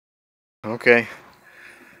Okay,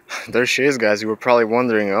 there she is, guys. You were probably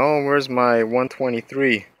wondering, oh, where's my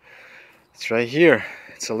 123? It's right here.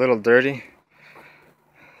 It's a little dirty,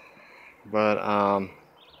 but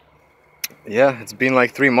yeah, it's been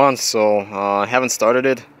like 3 months, so I haven't started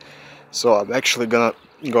it. So I'm actually gonna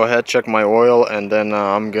go ahead, check my oil, and then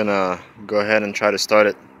I'm gonna go ahead and try to start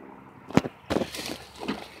it.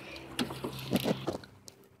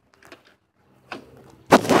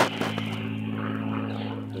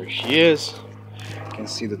 There she is. You can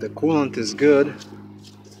see that the coolant is good.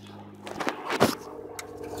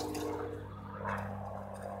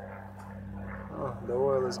 Oh, the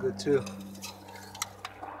oil is good too.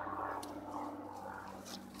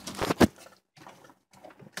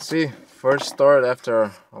 See, first start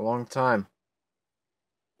after a long time.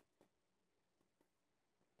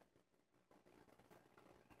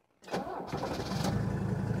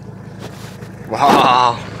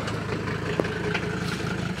 Wow!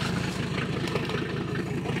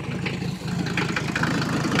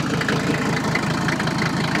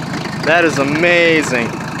 That is amazing!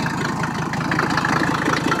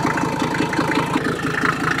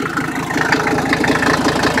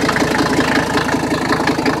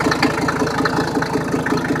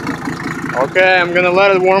 Okay, I'm gonna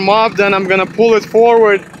let it warm up, then I'm gonna pull it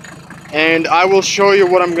forward, and I will show you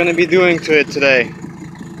what I'm gonna be doing to it today.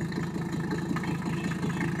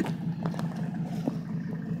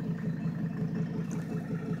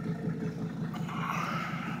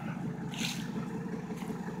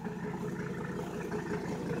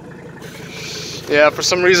 Yeah, for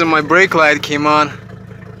some reason my brake light came on.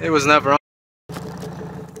 It was never on.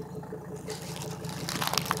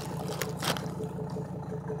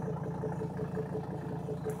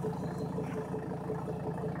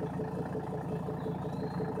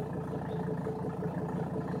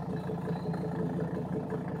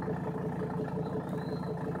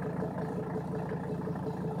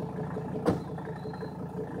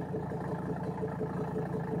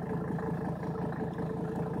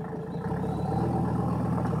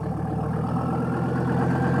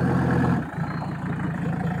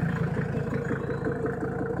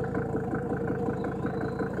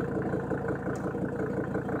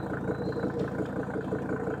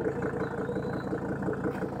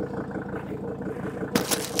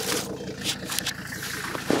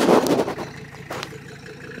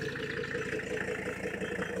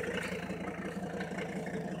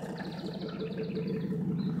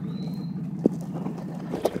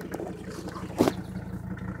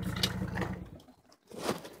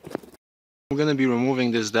 I'm gonna be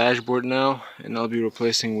removing this dashboard now, and I'll be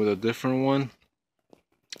replacing with a different one.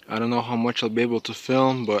 I don't know how much I'll be able to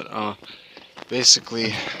film, but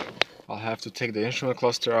basically I'll have to take the instrument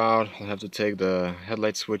cluster out, I'll have to take the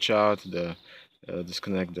headlight switch out,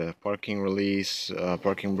 disconnect the parking release,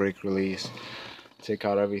 parking brake release, take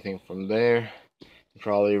out everything from there,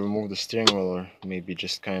 probably remove the steering wheel, or maybe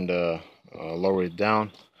just kinda lower it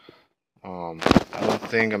down. I don't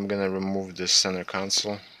think I'm gonna remove this center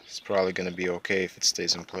console. It's probably gonna be okay if it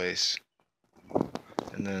stays in place.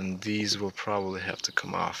 And then these will probably have to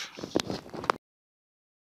come off.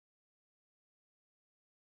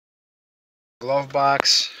 Glove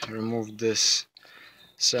box, remove this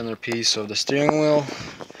center piece of the steering wheel,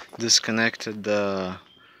 disconnected the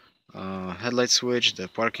headlight switch, the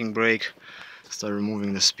parking brake, start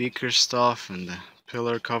removing the speaker stuff and the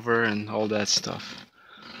pillar cover and all that stuff.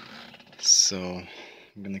 So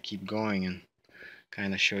I'm gonna keep going and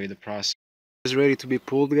kind of show you the process. It's ready to be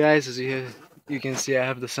pulled, guys. As you can see, I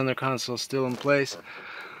have the center console still in place.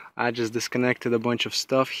 I just disconnected a bunch of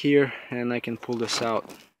stuff here and I can pull this out.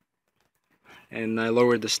 And I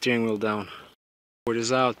lowered the steering wheel down. Dashboard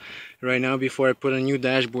is out. Right now, before I put a new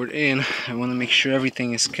dashboard in, I want to make sure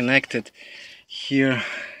everything is connected here,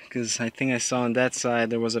 because I think I saw on that side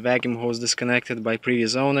there was a vacuum hose disconnected by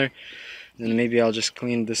previous owner. And maybe I'll just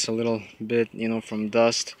clean this a little bit, you know, from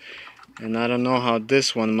dust. And I don't know how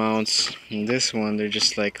this one mounts. And this one, they're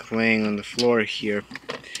just like laying on the floor here.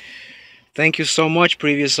 Thank you so much,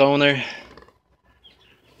 previous owner.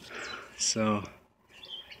 So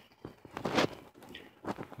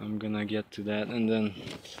I'm gonna get to that. And then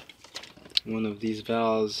one of these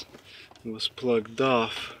valves was plugged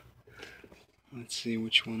off. Let's see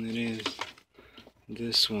which one it is.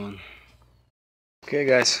 This one. Okay,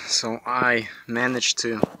 guys, so I managed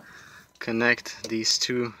to connect these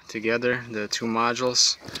two together, the two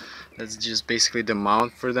modules. That's just basically the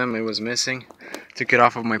mount for them. It was missing. Took it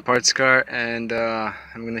off of my parts car, and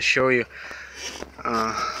I'm gonna show you.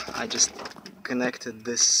 I just connected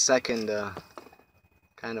this second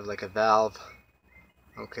kind of like a valve.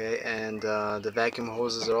 Okay, and the vacuum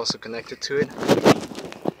hoses are also connected to it.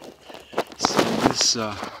 this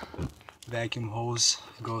vacuum hose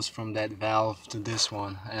goes from that valve to this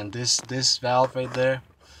one, and this valve right there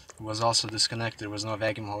was also disconnected. There was no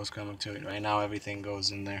vacuum hose coming to it. Right now everything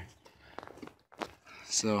goes in there,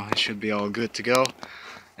 so it should be all good to go.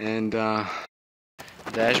 And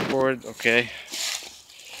dashboard, okay,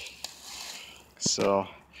 so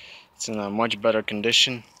it's in a much better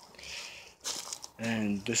condition,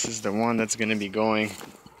 and this is the one that's gonna be going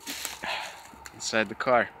inside the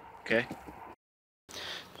car. Okay,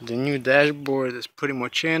 the new dashboard is pretty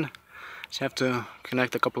much in. Just have to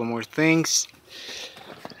connect a couple of more things,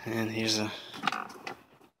 and here's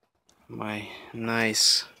my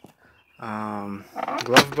nice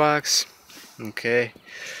glove box. Okay,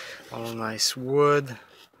 all nice wood,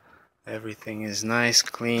 everything is nice,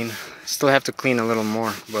 clean. Still have to clean a little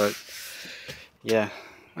more, but yeah,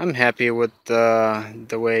 I'm happy with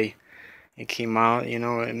the way it came out. You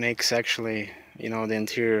know, it makes actually, you know, the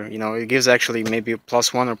interior, you know, it gives actually maybe a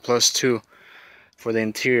 +1 or +2 for the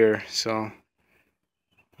interior. So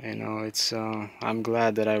you know, it's I'm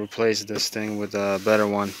glad that I replaced this thing with a better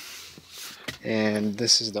one. And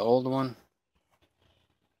this is the old one.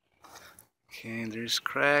 Okay, there's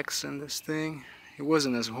cracks in this thing. It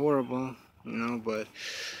wasn't as horrible, you know, but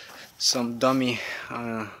some dummy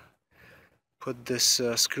put this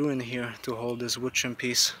screw in here to hold this wood trim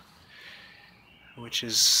piece, which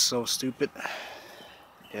is so stupid.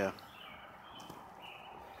 Yeah,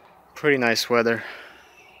 pretty nice weather,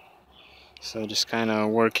 so just kind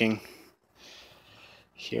of working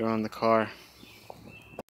here on the car.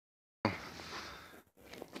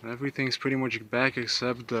 Everything's pretty much back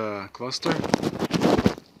except the cluster,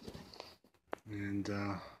 and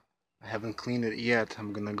I haven't cleaned it yet.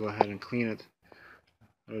 I'm gonna go ahead and clean it.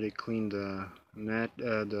 Already cleaned the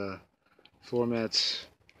the floor mats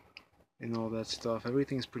and all that stuff.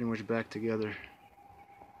 Everything's pretty much back together.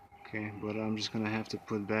 Okay, but I'm just gonna have to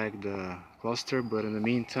put back the cluster. But in the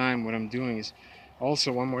meantime, what I'm doing is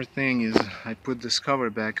also one more thing is I put this cover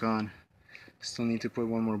back on. Still need to put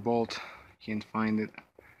one more bolt. Can't find it.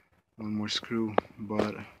 One more screw,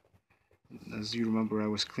 but as you remember, I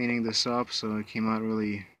was cleaning this up, so it came out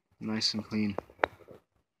really nice and clean.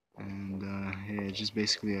 And yeah, it's just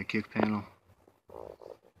basically a kick panel.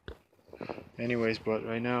 Anyways, but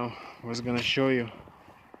right now what I was gonna show you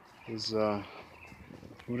is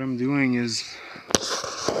what I'm doing is,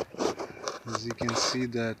 as you can see,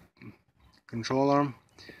 that control arm,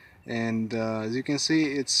 and as you can see,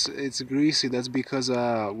 it's greasy. That's because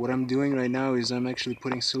what I'm doing right now is I'm actually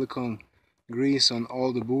putting silicone grease on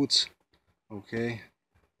all the boots. Okay,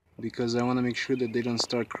 because I want to make sure that they don't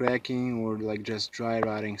start cracking or like just dry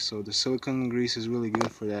rotting. So the silicone grease is really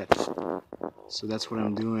good for that. So that's what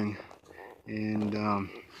I'm doing, and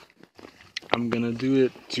I'm gonna do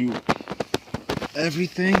it to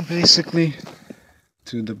everything, basically,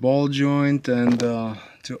 to the ball joint and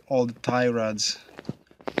to all the tie rods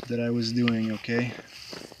that I was doing. Okay,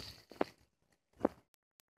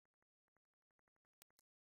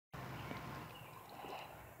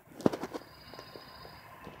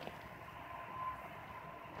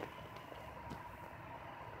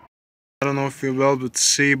 I don't know if you'll be able to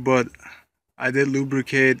see, but I did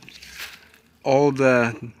lubricate all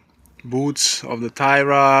the boots of the tie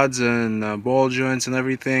rods and ball joints and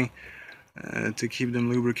everything to keep them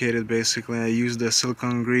lubricated. Basically, I used the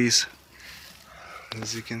silicone grease,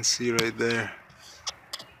 as you can see right there.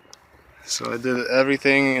 So I did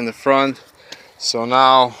everything in the front, so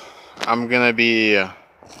now I'm gonna be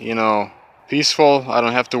you know, peaceful. I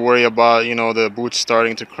don't have to worry about, you know, the boots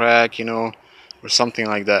starting to crack, you know, or something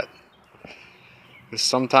like that. Because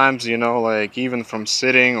sometimes, you know, like even from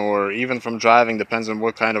sitting or even from driving, depends on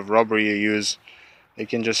what kind of rubber you use, it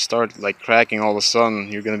can just start like cracking all of a sudden.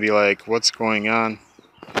 You're gonna be like, what's going on?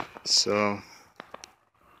 So,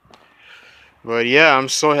 but yeah, I'm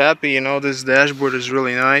so happy. You know, this dashboard is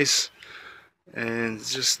really nice, and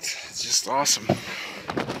it's just awesome.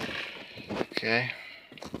 Okay,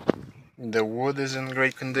 the wood is in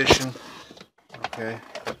great condition. Okay,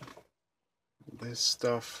 this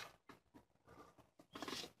stuff,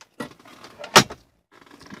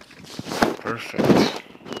 perfect.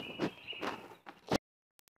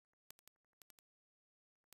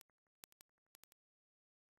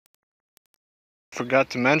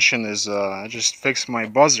 Forgot to mention is I just fixed my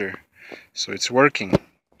buzzer, so it's working.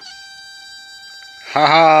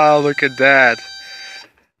 Haha, look at that.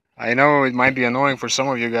 I know it might be annoying for some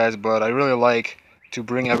of you guys, but I really like to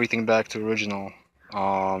bring everything back to original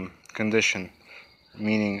condition.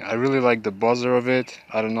 Meaning, I really like the buzzer of it.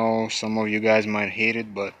 I don't know, some of you guys might hate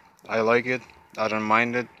it, but I like it. I don't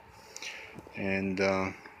mind it. And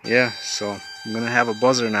yeah, so I'm gonna have a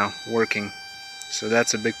buzzer now working. So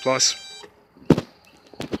that's a big plus.